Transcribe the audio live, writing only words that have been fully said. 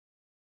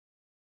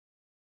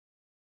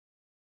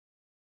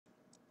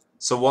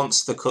So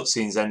once the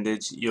cutscene's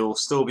ended, you'll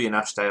still be in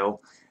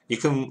Ashdale. You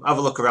can have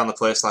a look around the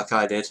place like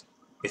I did,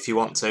 if you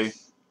want to.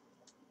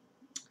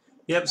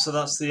 Yep, so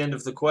that's the end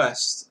of the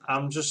quest.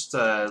 I'm just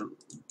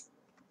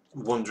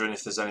wondering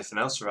if there's anything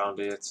else around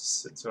here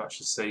to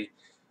actually see.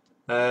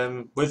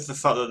 With the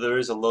fact that there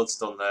is a loads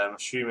done there, I'm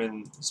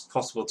assuming it's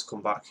possible to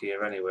come back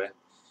here anyway.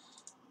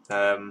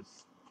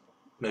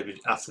 Maybe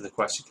after the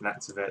quest you can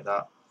activate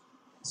that.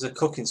 There's a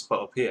cooking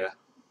spot up here.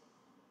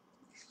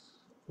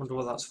 Wonder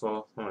what that's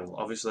for. I mean,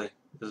 obviously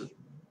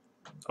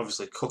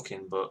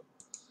cooking, but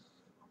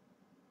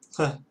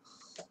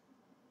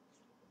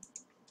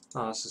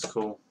oh, this is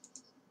cool.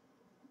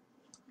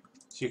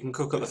 So you can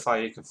cook up the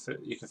fire. You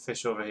can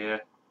fish over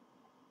here.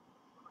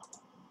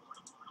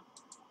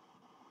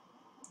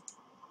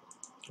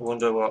 I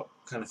wonder what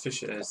kind of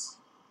fish it is.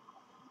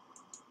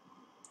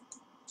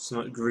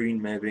 Something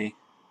green, maybe.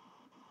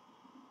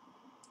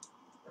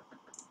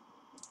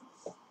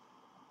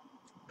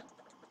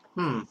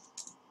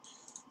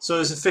 So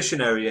there's a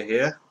fishing area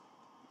here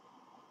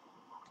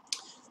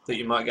that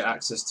you might get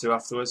access to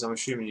afterwards. I'm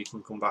assuming you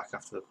can come back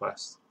after the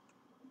quest.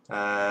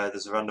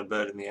 There's a random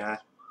bird in the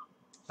air.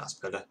 That's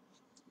better.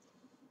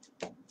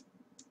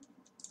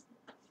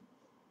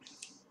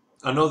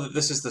 I know that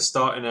this is the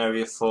starting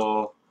area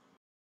for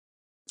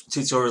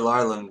Tutorial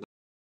Island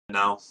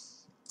now.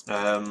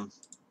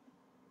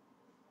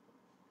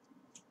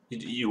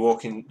 You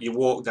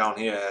walk down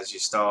here as you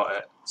start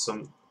it.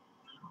 So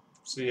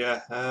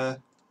yeah.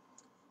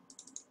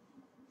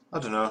 I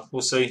don't know.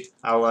 We'll see.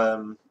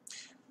 I'll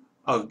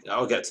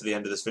get to the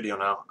end of this video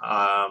now.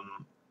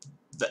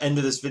 The end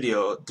of this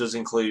video does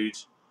include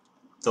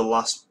the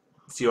last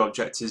few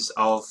objectives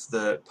of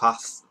the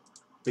path,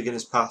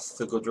 beginner's path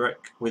for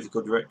Goodrick with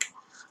Goodrick.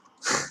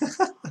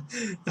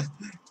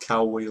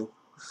 Cow wheel.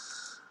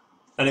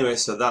 Anyway,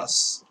 so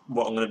that's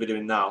what I'm going to be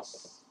doing now.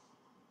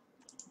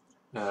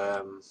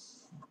 Can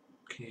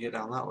you get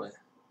down that way?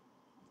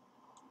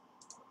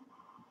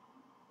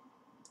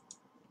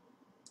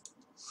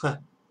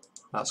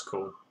 That's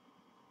cool.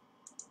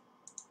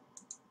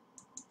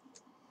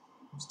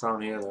 What's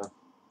down here though?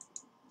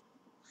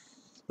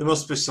 There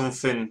must be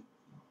something.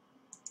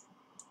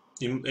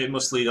 It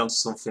must lead on to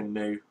something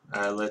new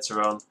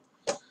later on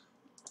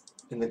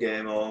in the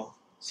game or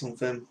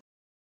something.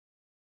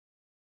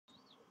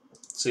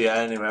 So yeah,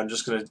 anyway, I'm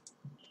just going to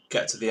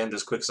get to the end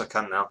as quick as I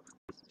can now.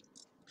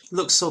 It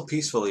looks so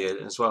peaceful here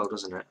as well,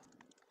 doesn't it?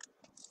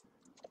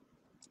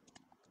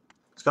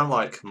 It's kind of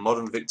like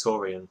modern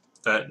Victorian.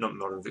 Not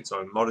modern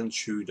Victorian, modern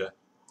Tudor.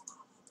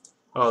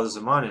 Oh, there's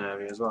a mining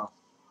area as well.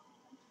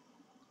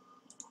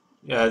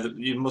 Yeah,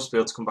 you must be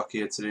able to come back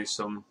here to do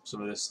some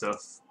of this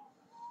stuff.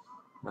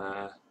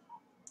 Yeah,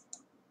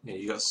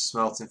 you got a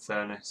smelting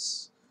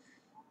furnace.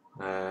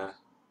 So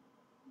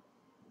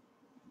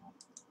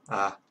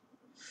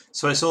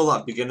it's all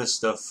that beginner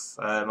stuff.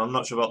 I'm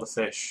not sure about the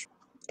fish.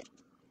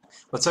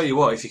 I'll tell you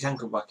what, if you can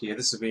come back here,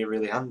 this would be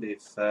really handy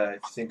if you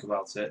think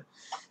about it,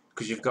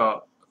 because you've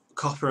got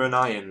copper and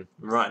iron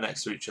right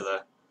next to each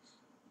other,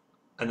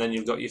 and then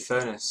you've got your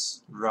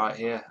furnace right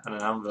here and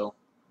an anvil.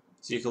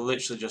 So you can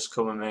literally just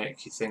come and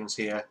make your things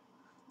here,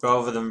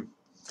 rather than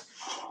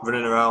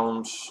running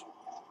around.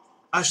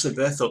 Actually,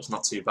 Berthorpe's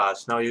not too bad.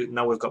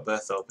 Now we've got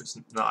Berthorpe, it's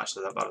not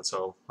actually that bad at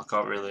all. I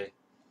can't really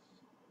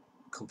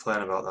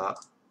complain about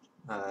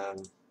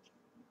that.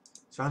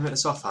 If I make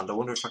this offhand, I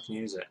wonder if I can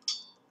use it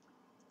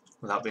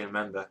without being a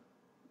member.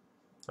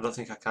 I don't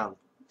think I can.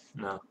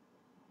 No.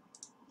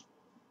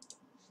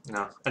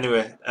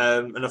 Anyway,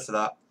 enough of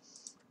that.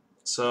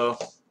 So,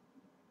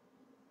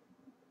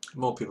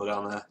 more people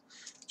down there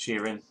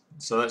cheering.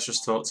 So let's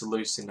just talk to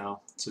Lucy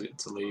now to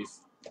leave.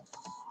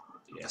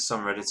 Yes,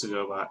 I'm ready to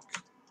go back.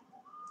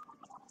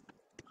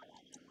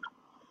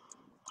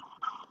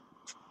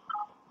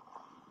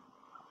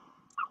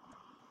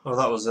 Oh,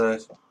 that was a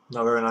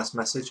not very nice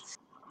message.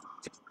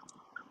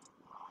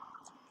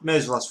 May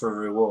as well ask for a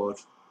reward.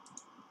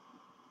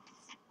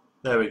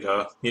 There we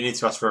go. You need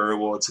to ask for a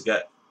reward to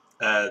get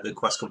the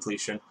quest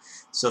completion.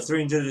 So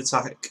 300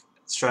 attack,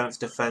 strength,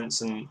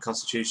 defense, and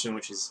constitution,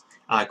 which is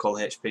I call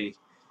HP.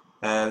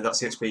 That's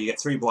the XP. You get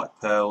 3 black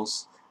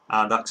pearls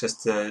and access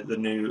to the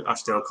new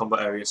Ashdale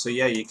combat area. So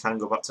yeah, you can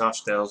go back to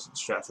Ashdale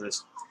straight after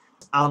this.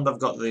 And I've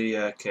got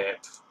the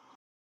cape.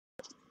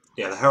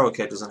 Yeah, the hero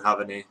cape doesn't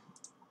have any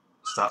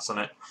stats on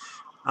it.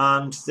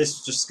 And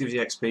this just gives you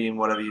XP in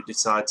whatever you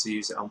decide to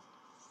use it on.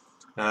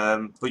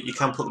 But you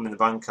can put them in the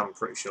bank, I'm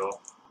pretty sure.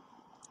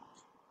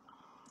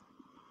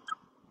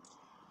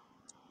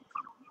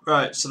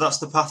 Right, so that's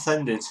the path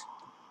ended.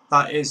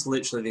 That is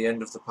literally the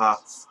end of the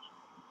path.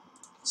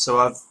 So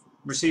I've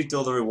received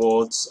all the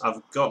rewards,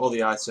 I've got all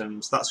the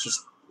items, that's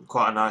just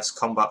quite a nice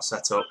combat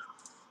setup.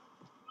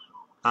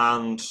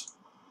 And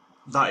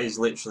that is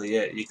literally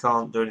it, you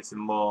can't do anything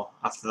more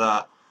after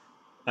that.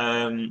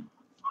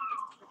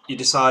 You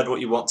decide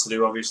what you want to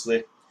do,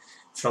 obviously,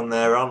 from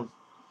there on.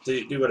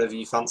 Do whatever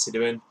you fancy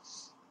doing.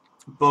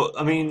 But,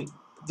 I mean,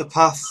 the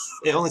path,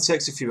 it only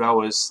takes a few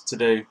hours to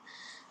do.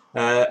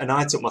 And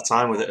I took my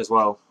time with it as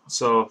well.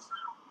 So,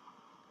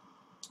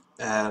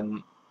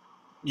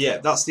 yeah,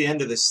 that's the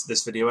end of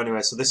this video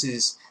anyway. So this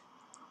is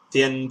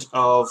the end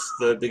of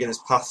the beginner's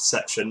path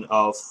section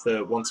of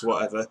the 1 to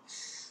whatever,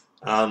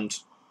 and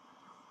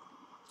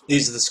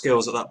these are the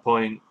skills at that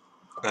point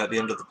at the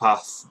end of the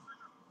path.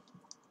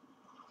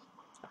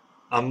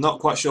 I'm not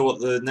quite sure what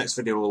the next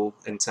video will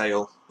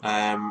entail,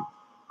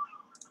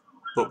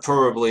 but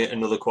probably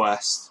another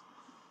quest.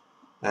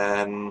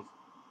 But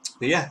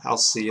yeah, I'll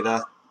see you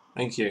there.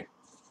 Thank you.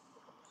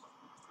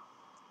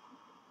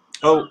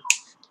 Oh,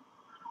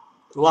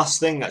 last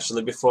thing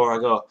actually before I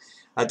go,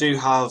 I do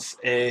have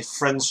a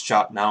friends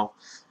chat now,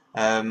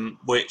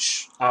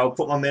 which I'll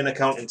put my main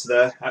account into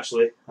there.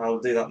 Actually, I'll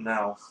do that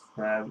now.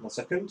 1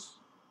 second.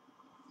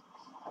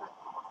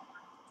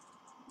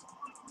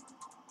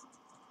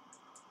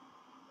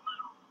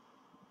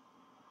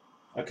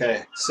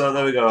 Okay, so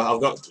there we go. I've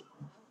got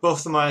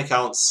both of my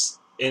accounts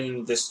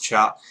in this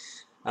chat.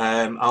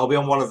 I'll be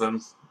on one of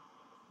them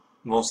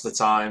most of the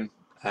time.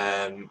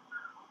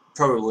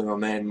 Probably my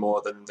main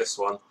more than this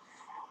one.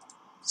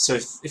 So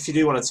if you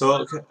do want to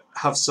talk,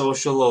 have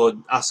social, or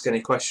ask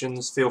any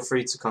questions, feel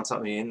free to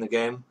contact me in the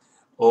game,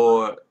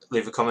 or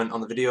leave a comment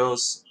on the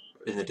videos,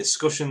 in the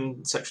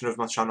discussion section of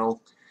my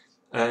channel,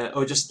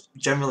 or just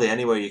generally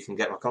anywhere you can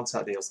get my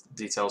contact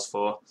details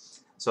for.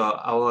 So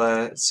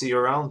I'll see you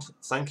around.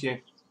 Thank you.